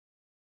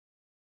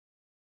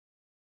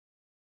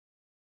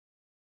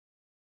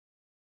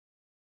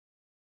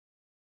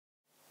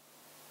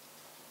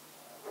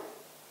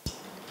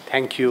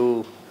Thank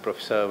you,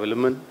 Professor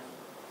Willemen,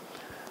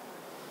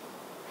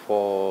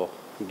 for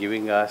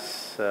giving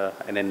us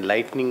an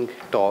enlightening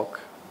talk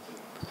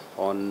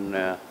on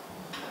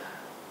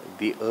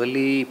the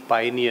early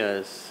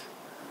pioneers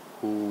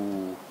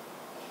who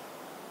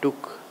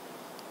took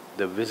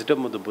the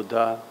wisdom of the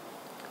Buddha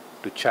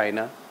to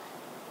China.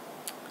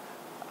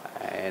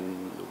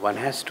 And one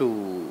has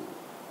to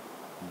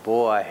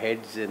bow our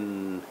heads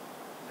in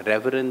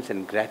reverence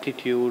and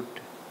gratitude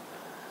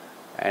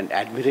and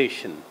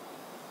admiration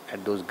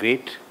at those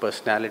great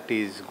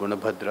personalities,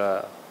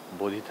 Gunabhadra,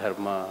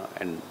 Bodhidharma,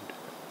 and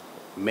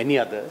many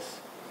others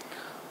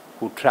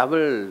who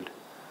traveled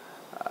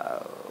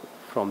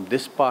from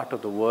this part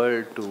of the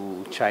world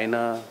to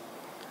China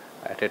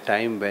at a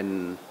time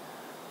when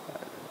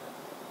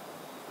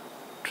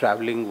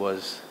traveling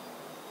was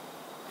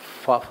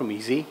far from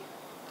easy.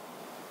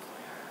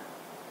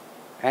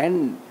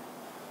 And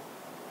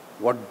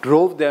what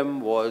drove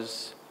them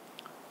was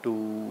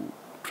to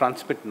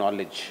transmit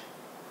knowledge.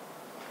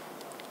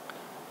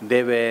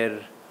 They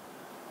were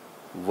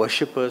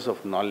worshippers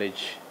of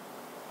knowledge.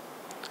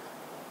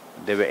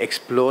 They were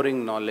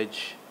exploring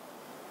knowledge.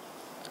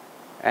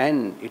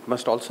 And it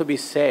must also be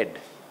said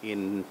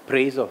in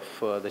praise of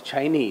the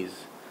Chinese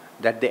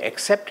that they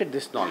accepted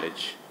this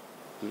knowledge.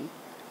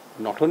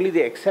 Not only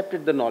they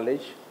accepted the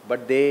knowledge,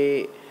 but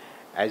they,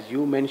 as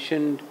you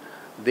mentioned,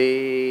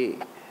 they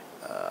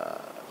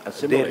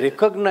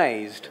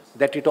recognized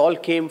that it all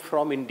came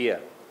from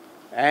India.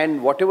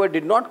 And whatever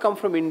did not come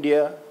from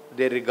India,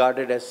 they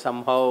regarded as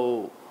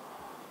somehow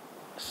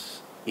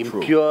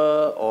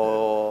impure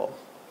or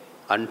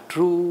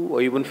untrue or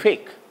even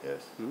fake.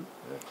 Yes.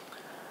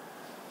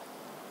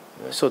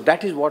 Yes. So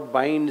that is what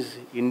binds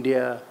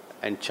India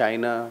and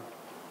China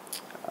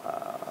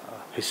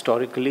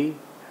historically.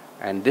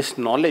 And this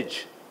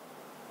knowledge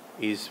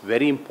is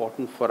very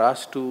important for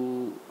us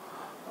to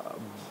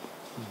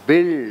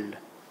build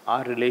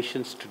our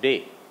relations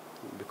today,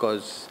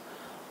 because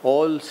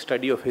all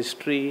study of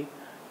history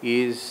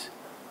is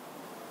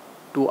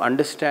to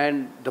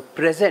understand the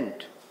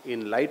present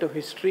in light of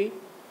history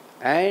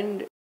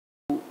and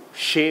to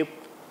shape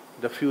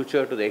the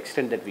future to the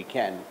extent that we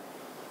can.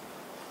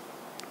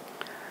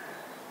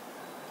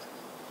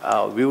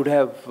 We would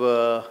have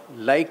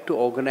liked to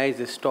organize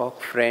this talk,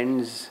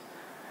 friends,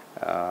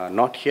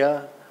 not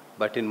here,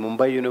 but in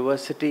Mumbai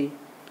University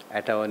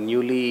at our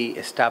newly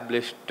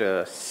established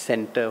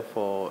Center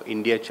for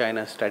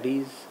India-China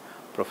Studies,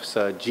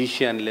 Professor Ji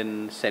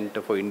Xianlin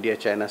Center for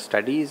India-China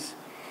Studies.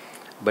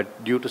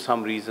 But due to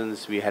some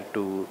reasons, we had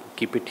to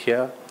keep it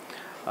here.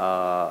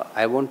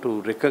 I want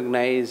to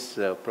recognize,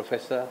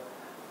 Professor,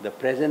 the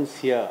presence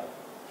here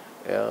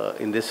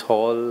in this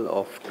hall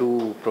of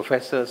two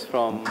professors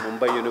from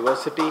Mumbai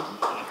University,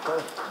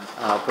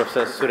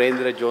 Professor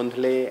Surendra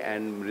Jondle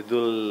and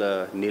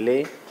Mridul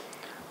Nile.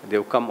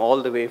 They've come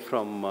all the way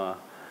from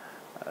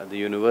the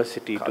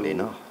university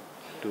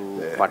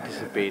to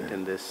participate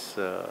in this,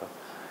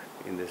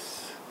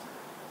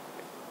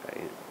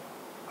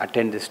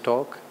 attend this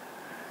talk.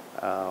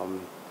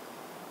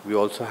 We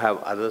also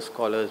have other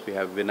scholars. We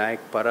have Vinayak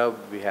Parab.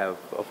 We have,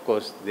 of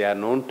course, they are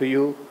known to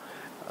you,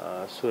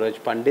 Suraj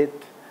Pandit,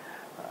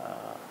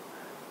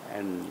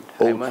 and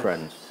old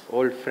friends.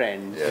 Old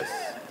friends. Yes.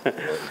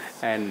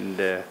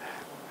 And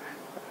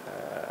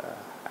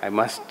I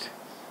must,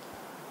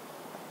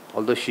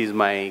 although she is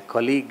my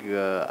colleague,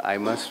 I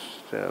must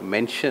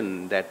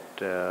mention that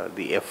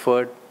the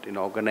effort in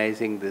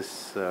organizing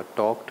this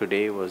talk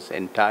today was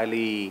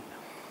entirely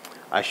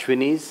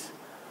Ashwini's.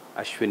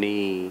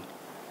 Ashwini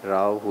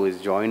Rao, who has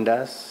joined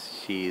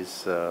us. She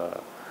is the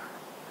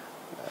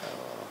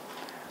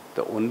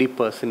only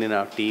person in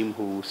our team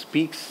who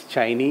speaks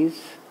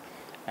Chinese,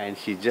 and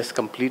she just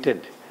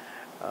completed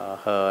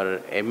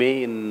her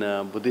MA in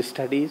Buddhist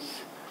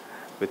Studies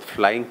with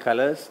flying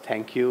colors.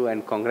 Thank you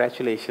and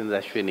congratulations,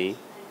 Ashwini.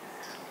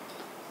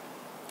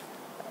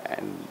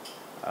 And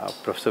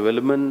Professor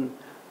Willemen,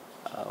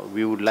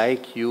 we would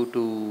like you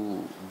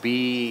to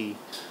be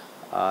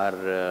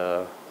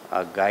our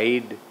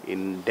guide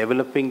in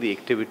developing the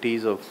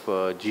activities of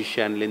Ji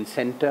Xianlin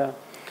Center.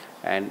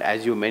 And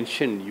as you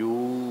mentioned,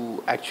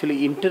 you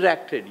actually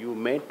interacted. You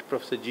met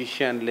Professor Ji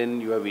Xianlin,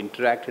 you have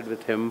interacted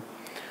with him.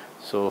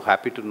 So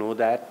happy to know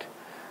that.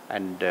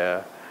 And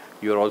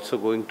you're also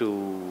going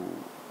to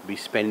be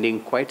spending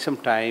quite some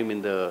time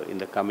in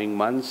the coming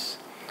months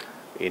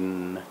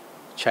in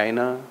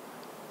China,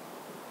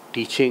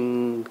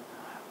 teaching,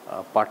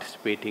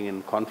 participating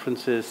in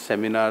conferences,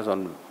 seminars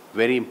on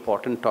very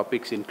important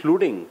topics,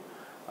 including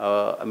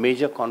a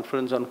major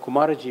conference on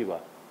Kumarajiva.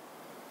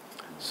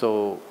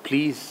 So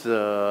please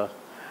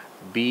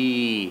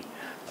be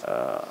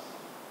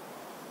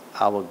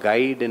our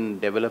guide in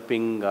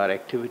developing our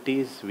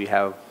activities. We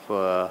have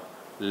a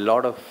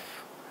lot of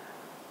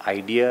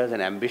ideas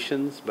and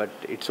ambitions, but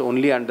it's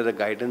only under the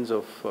guidance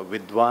of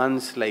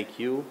Vidwans like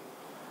you.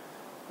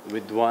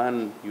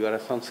 Vidwan, you are a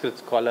Sanskrit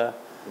scholar.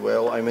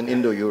 Well, I'm an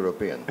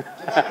Indo-European.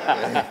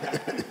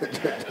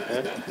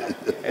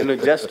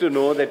 Just to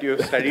know that you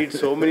have studied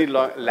so many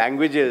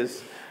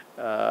languages,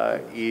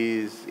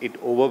 it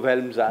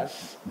overwhelms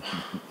us.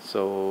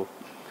 So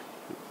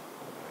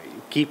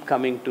keep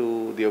coming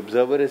to the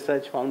Observer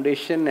Research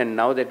Foundation, and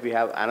now that we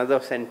have another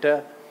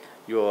center,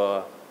 you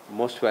are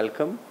most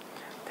welcome.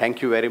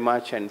 Thank you very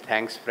much, and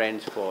thanks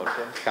friends for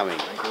coming.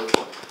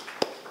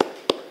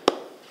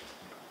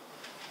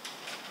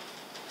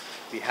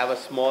 We have a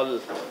small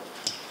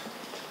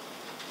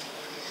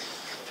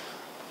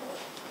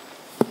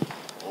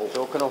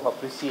token of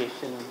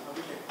appreciation.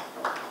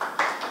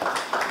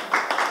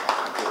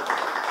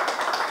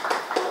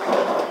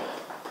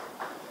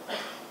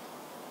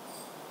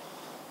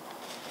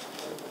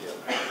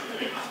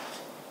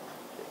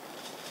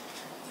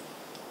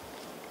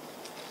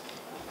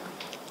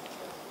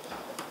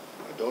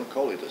 Don't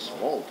call it a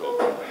small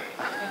token.